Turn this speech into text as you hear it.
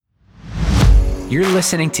You're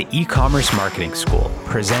listening to E-commerce Marketing School,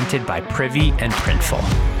 presented by Privy and Printful.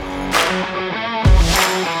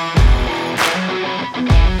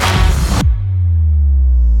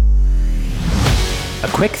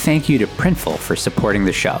 A quick thank you to Printful for supporting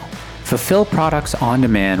the show. Fulfill products on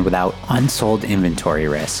demand without unsold inventory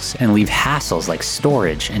risks and leave hassles like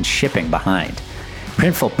storage and shipping behind.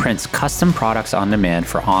 Printful prints custom products on demand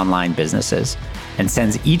for online businesses and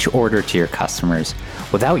sends each order to your customers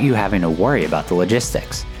without you having to worry about the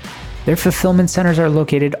logistics. Their fulfillment centers are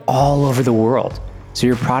located all over the world, so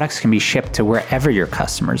your products can be shipped to wherever your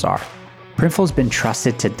customers are. Printful's been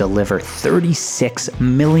trusted to deliver 36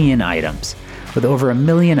 million items, with over 1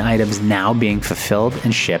 million items now being fulfilled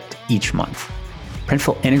and shipped each month.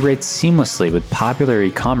 Printful integrates seamlessly with popular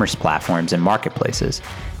e-commerce platforms and marketplaces,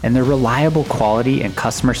 and their reliable quality and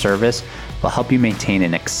customer service will help you maintain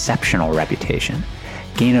an exceptional reputation.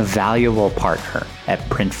 Gain a valuable partner at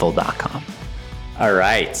Printful.com. All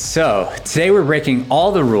right, so today we're breaking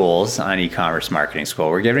all the rules on E-commerce Marketing School.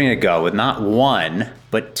 We're giving it a go with not one,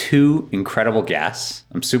 but two incredible guests.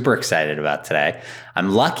 I'm super excited about today. I'm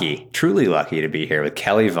lucky, truly lucky to be here with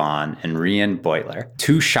Kelly Vaughn and Rian Beutler,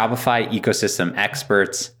 two Shopify ecosystem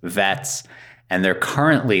experts, vets, and they're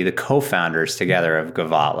currently the co-founders together of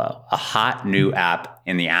Gavalo, a hot new app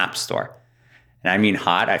in the App Store. And I mean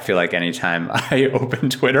hot. I feel like anytime I open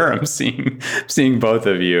Twitter, I'm seeing both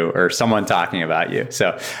of you or someone talking about you.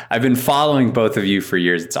 So I've been following both of you for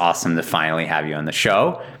years. It's awesome to finally have you on the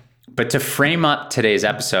show. But to frame up today's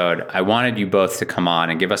episode, I wanted you both to come on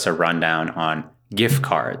and give us a rundown on gift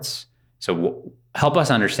cards. So help us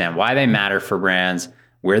understand why they matter for brands,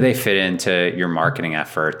 where they fit into your marketing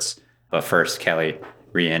efforts. But first, Kelly,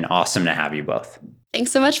 Rian, awesome to have you both.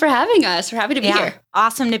 Thanks so much for having us. We're happy to be here.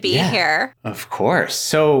 Awesome to be here. Of course.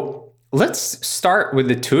 So let's start with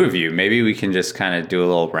the two of you. Maybe we can just kind of do a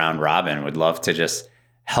little round robin. Would love to just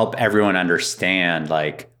help everyone understand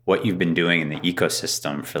like what you've been doing in the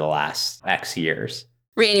ecosystem for the last X years.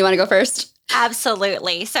 Rian, you want to go first?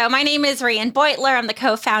 Absolutely. So my name is Rian Beutler. I'm the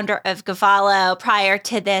co-founder of Gavalo. Prior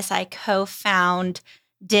to this, I co-founded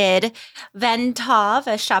Ventov,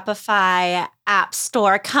 a Shopify app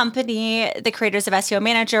store company, the creators of SEO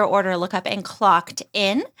Manager, Order, Lookup, and Clocked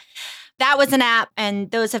In. That was an app,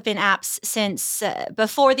 and those have been apps since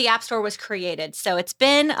before the App Store was created. So it's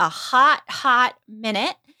been a hot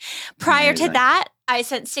minute. Prior to that, I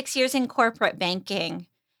spent 6 years in corporate banking.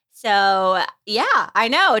 So yeah, I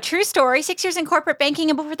know, true story, 6 years in corporate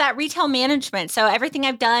banking, and before that, retail management. So everything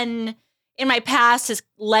I've done in my past has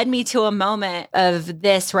led me to a moment of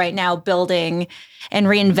this right now, building and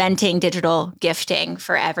reinventing digital gifting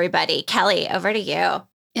for everybody. Kelly, over to you.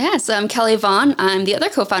 Yeah, so I'm Kelly Vaughn. I'm the other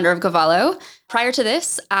co-founder of Gavalo. Prior to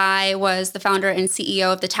this, I was the founder and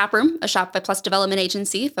CEO of The Taproom, a Shopify Plus development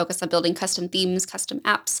agency focused on building custom themes, custom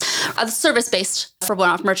apps, service-based for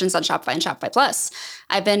one-off merchants on Shopify and Shopify Plus.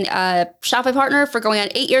 I've been a Shopify partner for going on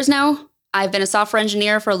 8 years now. I've been a software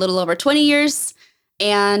engineer for a little over 20 years.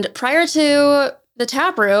 And prior to The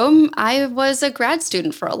Taproom, I was a grad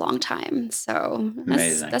student for a long time. So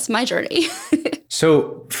that's my journey.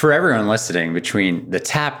 So for everyone listening, between The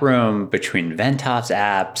Taproom, between Ventov's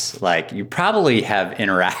apps, like you probably have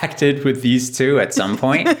interacted with these two at some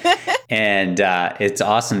point. And it's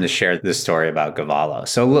awesome to share the story about Gavalo.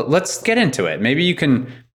 So let's get into it. Maybe you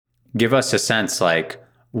can give us a sense, like,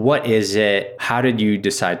 what is it? How did you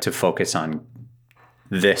decide to focus on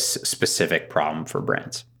this specific problem for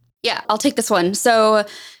brands? Yeah, I'll take this one. So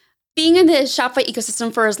being in the Shopify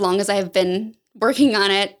ecosystem for as long as I have been working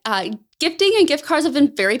on it, gifting and gift cards have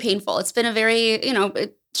been very painful. It's been a very,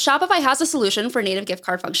 Shopify has a solution for native gift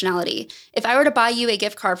card functionality. If I were to buy you a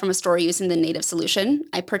gift card from a store using the native solution,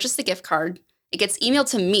 I purchase the gift card, it gets emailed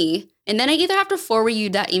to me, and then I either have to forward you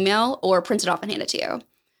that email or print it off and hand it to you.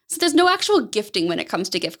 So there's no actual gifting when it comes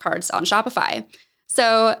to gift cards on Shopify.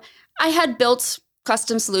 So I had built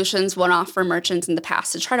custom solutions one-off for merchants in the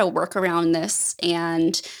past to try to work around this.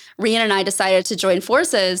 And Rian and I decided to join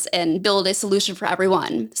forces and build a solution for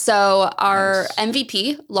everyone. So our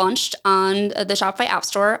MVP launched on the Shopify App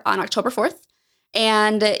Store on October 4th.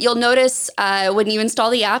 And you'll notice when you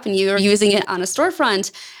install the app and you're using it on a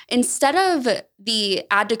storefront, instead of the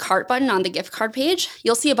add to cart button on the gift card page,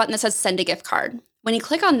 you'll see a button that says send a gift card. When you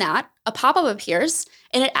click on that, a pop-up appears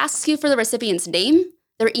and it asks you for the recipient's name,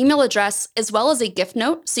 their email address, as well as a gift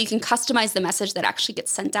note, so you can customize the message that actually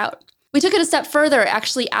gets sent out. We took it a step further,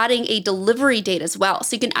 actually adding a delivery date as well.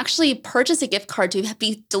 So you can actually purchase a gift card to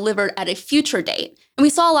be delivered at a future date. And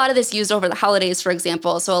we saw a lot of this used over the holidays, for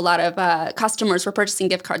example. So a lot of customers were purchasing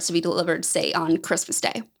gift cards to be delivered, say, on Christmas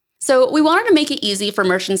Day. So we wanted to make it easy for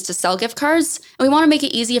merchants to sell gift cards, and we want to make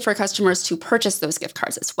it easier for customers to purchase those gift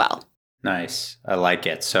cards as well. Nice. I like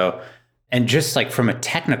it. So, and just like from a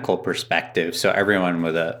technical perspective, so everyone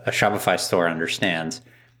with a Shopify store understands,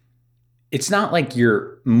 it's not like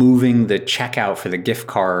you're moving the checkout for the gift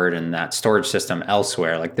card and that storage system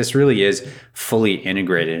elsewhere. Like this really is fully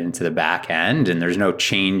integrated into the back end, and there's no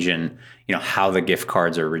change in, how the gift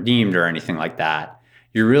cards are redeemed or anything like that.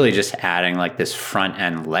 You're really just adding like this front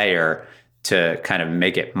end layer to kind of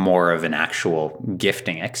make it more of an actual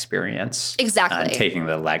gifting experience. Exactly. And taking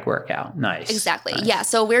the legwork out. Nice. Exactly. Nice. Yeah.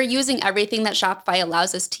 So we're using everything that Shopify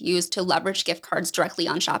allows us to use to leverage gift cards directly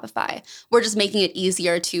on Shopify. We're just making it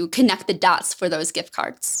easier to connect the dots for those gift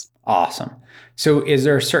cards. Awesome. So is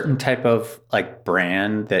there a certain type of like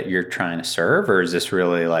brand that you're trying to serve, or is this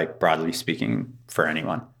really like broadly speaking for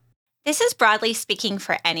anyone? This is broadly speaking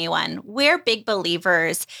for anyone. We're big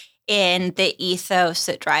believers in the ethos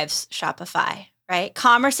that drives Shopify, right?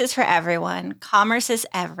 Commerce is for everyone. Commerce is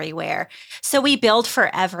everywhere. So we build for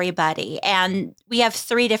everybody. And we have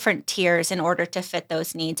 3 different tiers in order to fit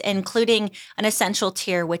those needs, including an essential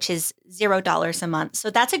tier, which is $0 a month. So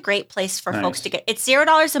that's a great place for folks to get. It's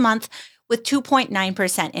 $0 a month with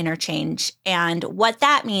 2.9% interchange. And what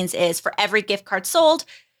that means is for every gift card sold,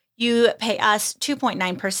 you pay us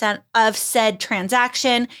 2.9% of said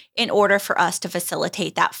transaction in order for us to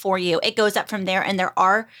facilitate that for you. It goes up from there, and there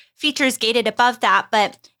are features gated above that.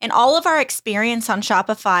 But in all of our experience on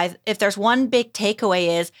Shopify, if there's one big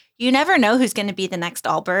takeaway is you never know who's going to be the next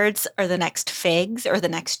Allbirds or the next Figs or the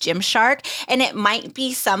next Gymshark. And it might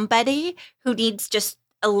be somebody who needs just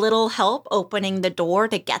a little help opening the door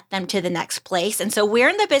to get them to the next place. And so we're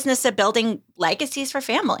in the business of building legacies for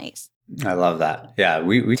families. I love that. Yeah,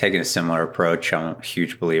 we've taken a similar approach. I'm a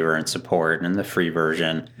huge believer in support, and the free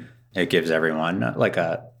version, it gives everyone like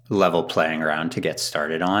a level playing ground to get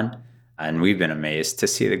started on. And we've been amazed to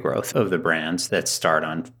see the growth of the brands that start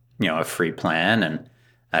on, a free plan. And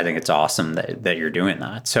I think it's awesome that you're doing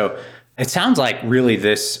that. So it sounds like really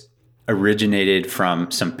this originated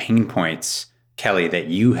from some pain points, Kelly, that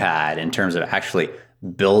you had in terms of actually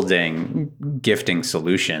building gifting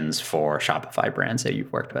solutions for Shopify brands that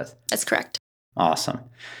you've worked with. That's correct. Awesome.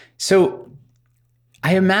 So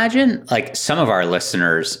I imagine like some of our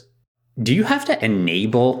listeners, do you have to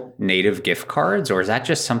enable native gift cards, or is that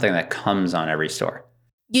just something that comes on every store?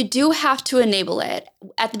 You do have to enable it.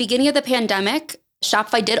 At the beginning of the pandemic,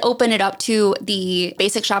 Shopify did open it up to the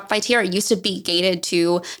basic Shopify tier. It used to be gated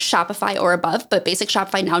to Shopify or above, but basic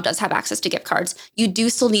Shopify now does have access to gift cards. You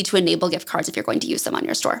do still need to enable gift cards if you're going to use them on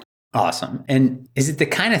your store. Awesome. And is it the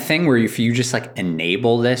kind of thing where if you just like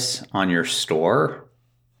enable this on your store,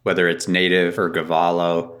 whether it's native or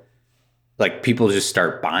Givalo, like people just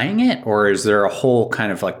start buying it? Or is there a whole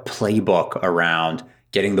kind of like playbook around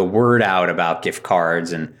getting the word out about gift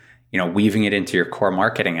cards and, weaving it into your core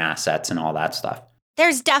marketing assets and all that stuff?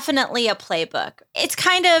 There's definitely a playbook. It's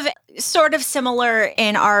kind of sort of similar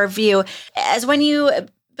in our view as when you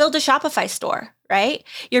build a Shopify store, right?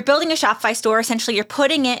 You're building a Shopify store. Essentially, you're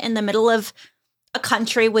putting it in the middle of a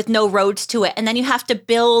country with no roads to it. And then you have to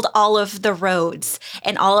build all of the roads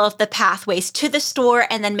and all of the pathways to the store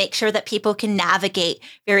and then make sure that people can navigate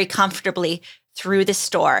very comfortably through the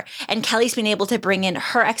store. And Kelly's been able to bring in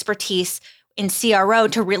her expertise in CRO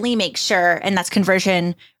to really make sure, and that's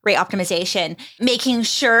conversion rate optimization, making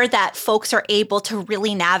sure that folks are able to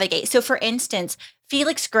really navigate. So for instance,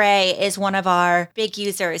 Felix Gray is one of our big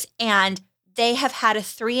users, and they have had a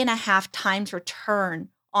 3.5 times return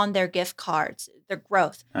on their gift cards, their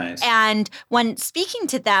growth. Nice. And when speaking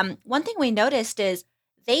to them, one thing we noticed is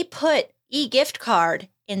they put e-gift card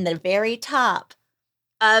in the very top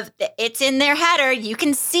of it's in their header. You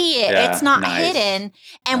can see it. Yeah, it's not nice. hidden.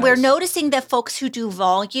 And Nice. we're noticing that folks who do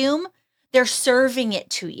volume, they're serving it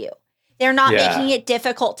to you. They're not making it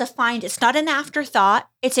difficult to find. It's not an afterthought.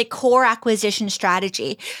 It's a core acquisition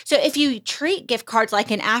strategy. So if you treat gift cards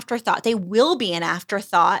like an afterthought, they will be an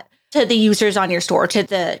afterthought to the users on your store, to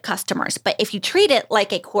the customers. But if you treat it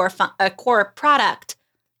like a core product,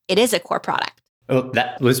 it is a core product. Well,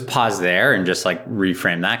 let's pause there and just like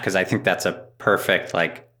reframe that, because I think that's a perfect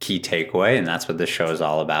like key takeaway, and that's what this show is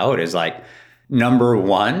all about. Is like, number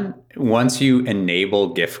one, once you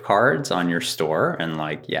enable gift cards on your store, and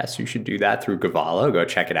like, yes, you should do that through Givalo, go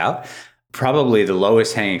check it out. Probably the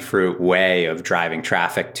lowest hanging fruit way of driving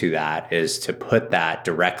traffic to that is to put that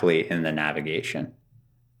directly in the navigation,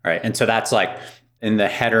 right? And so that's like in the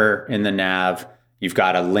header, in the nav, you've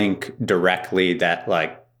got a link directly that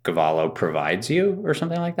like Givalo provides you or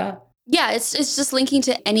something like that? Yeah, it's just linking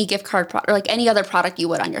to any gift card or like any other product you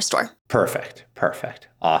would on your store. Perfect.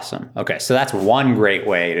 Awesome. Okay, so that's one great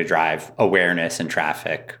way to drive awareness and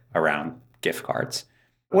traffic around gift cards.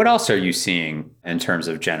 What else are you seeing in terms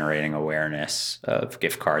of generating awareness of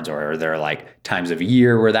gift cards? Or are there like times of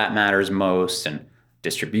year where that matters most and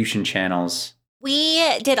distribution channels?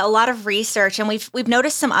 We did a lot of research, and we've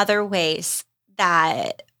noticed some other ways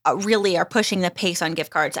that really are pushing the pace on gift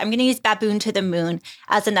cards. I'm going to use Baboon to the Moon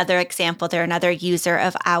as another example. They're another user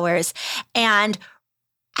of ours. And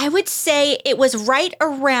I would say it was right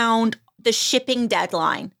around the shipping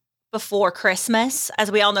deadline before Christmas.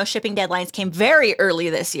 As we all know, shipping deadlines came very early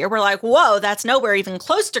this year. We're like, whoa, that's nowhere even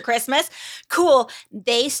close to Christmas. Cool.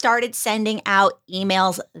 They started sending out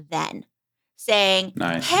emails then saying,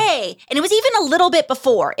 nice. Hey, and it was even a little bit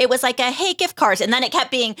before. It was like a, hey, gift cards. And then it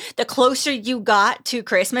kept being the closer you got to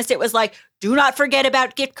Christmas, it was like, do not forget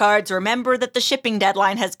about gift cards. Remember that the shipping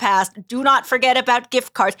deadline has passed. Do not forget about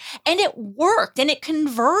gift cards. And it worked and it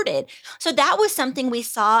converted. So that was something we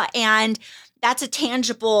saw. And that's a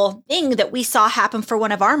tangible thing that we saw happen for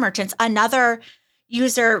one of our merchants. Another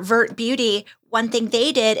user, Vert Beauty, one thing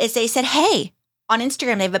they did is they said, hey, on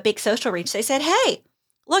Instagram, they have a big social reach. They said, hey,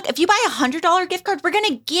 look, if you buy a $100 gift card, we're going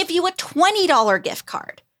to give you a $20 gift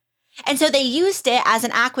card. And so they used it as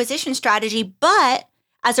an acquisition strategy, but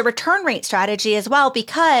as a return rate strategy as well,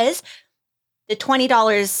 because the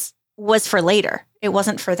 $20 was for later. It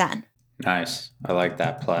wasn't for then. Nice. I like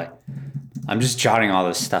that play. I'm just jotting all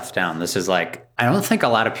this stuff down. This is like, I don't think a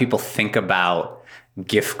lot of people think about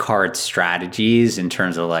gift card strategies in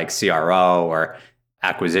terms of like CRO or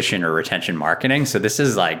acquisition or retention marketing. So this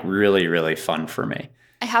is like really, really fun for me.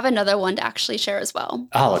 I have another one to actually share as well.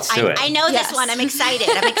 Oh, let's do it. I know Yes. this one. I'm excited.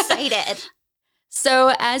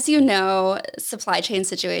 So as you know, supply chain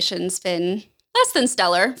situation's been less than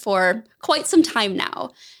stellar for quite some time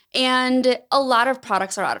now. And a lot of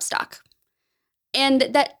products are out of stock. And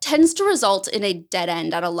that tends to result in a dead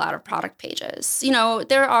end at a lot of product pages. You know,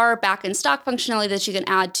 there are back in stock functionality that you can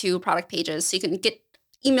add to product pages. So you can get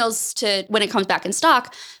emails to when it comes back in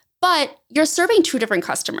stock, but you're serving two different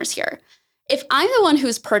customers here. If I'm the one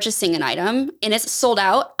who's purchasing an item and it's sold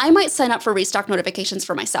out, I might sign up for restock notifications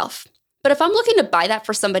for myself. But if I'm looking to buy that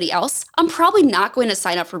for somebody else, I'm probably not going to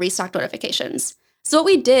sign up for restock notifications. So what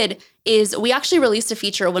we did is we actually released a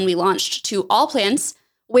feature when we launched to all plans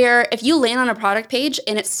where if you land on a product page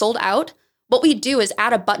and it's sold out, what we do is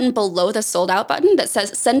add a button below the sold out button that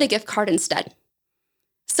says send a gift card instead.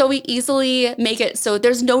 So we easily make it so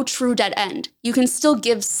there's no true dead end. You can still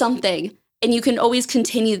give something and you can always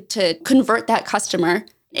continue to convert that customer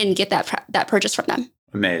and get that purchase from them.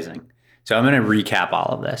 Amazing. So I'm going to recap all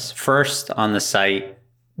of this. First, on the site,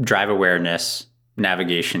 drive awareness.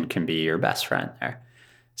 Navigation can be your best friend there.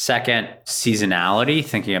 Second, seasonality,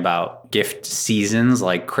 thinking about gift seasons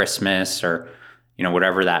like Christmas or, you know,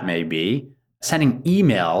 whatever that may be. Sending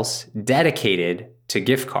emails dedicated to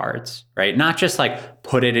gift cards, right? Not just like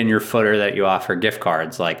put it in your footer that you offer gift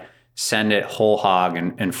cards, like send it whole hog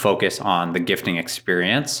and focus on the gifting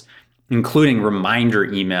experience, including reminder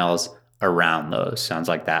emails around those. Sounds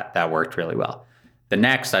like that worked really well. The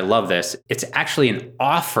next, I love this. It's actually an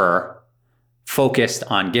offer focused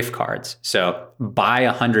on gift cards. So buy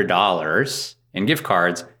 $100 in gift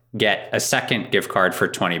cards, get a second gift card for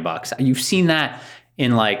 $20. You've seen that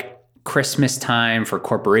in like Christmas time for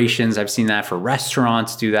corporations. I've seen that for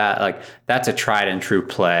restaurants do that. Like that's a tried and true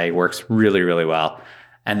play, works really, really well.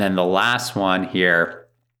 And then the last one here,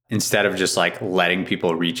 instead of just like letting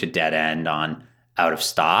people reach a dead end on out of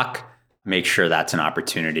stock, make sure that's an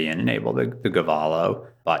opportunity and enable the Gavalo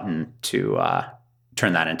button to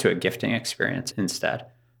turn that into a gifting experience instead.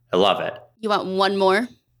 I love it. You want one more?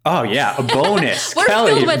 Oh yeah, a bonus. We're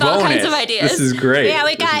Kelly, filled with bonus. all kinds of ideas. This is great. Yeah,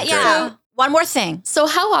 we got, one more thing. So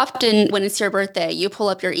how often when it's your birthday, you pull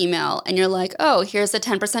up your email and you're like, oh, here's a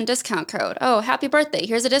 10% discount code. Oh, happy birthday.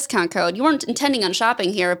 Here's a discount code. You weren't intending on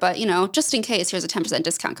shopping here, but you know, just in case, here's a 10%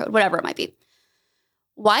 discount code, whatever it might be.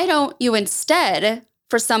 Why don't you instead,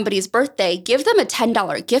 for somebody's birthday, give them a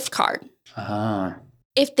 $10 gift card?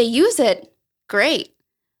 If they use it, great.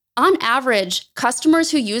 On average,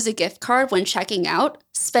 customers who use a gift card when checking out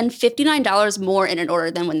spend $59 more in an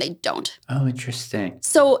order than when they don't. Oh, interesting.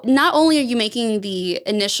 So not only are you making the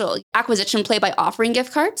initial acquisition play by offering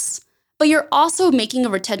gift cards, but you're also making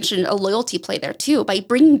a loyalty play there too by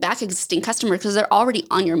bringing back existing customers because they're already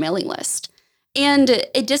on your mailing list. And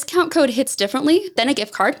a discount code hits differently than a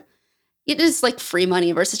gift card. It is like free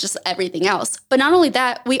money versus just everything else. But not only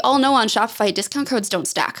that, we all know on Shopify, discount codes don't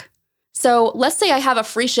stack. So let's say I have a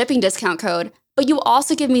free shipping discount code, but you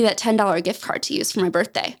also give me that $10 gift card to use for my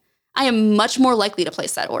birthday. I am much more likely to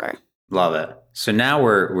place that order. Love it. So now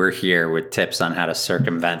we're here with tips on how to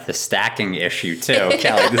circumvent the stacking issue too.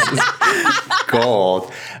 Kelly, this is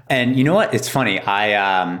gold. And you know what? It's funny.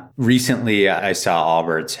 Recently I saw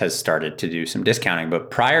Allbirds has started to do some discounting,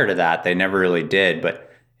 but prior to that, they never really did. But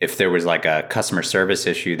if there was like a customer service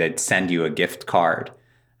issue, they'd send you a gift card.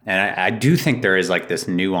 And I do think there is like this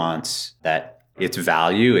nuance that its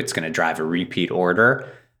value, it's going to drive a repeat order,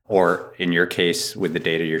 or in your case, with the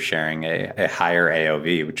data you're sharing, a higher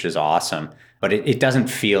AOV, which is awesome. But it doesn't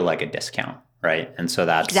feel like a discount, right? And so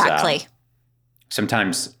that's exactly.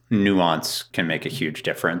 Sometimes nuance can make a huge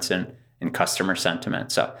difference in customer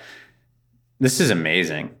sentiment. So this is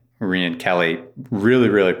amazing. Maureen and Kelly, really,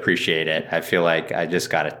 really appreciate it. I feel like I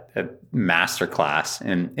just got a masterclass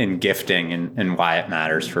in gifting and why it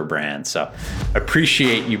matters for brands. So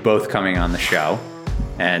appreciate you both coming on the show,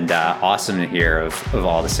 and awesome to hear of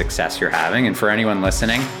all the success you're having. And for anyone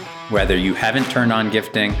listening, whether you haven't turned on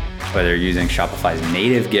gifting, whether you're using Shopify's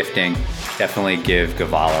native gifting, definitely give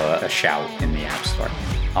Givalo a shout in the App Store.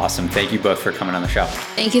 Awesome. Thank you both for coming on the show.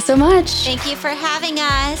 Thank you so much. Thank you for having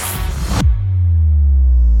us.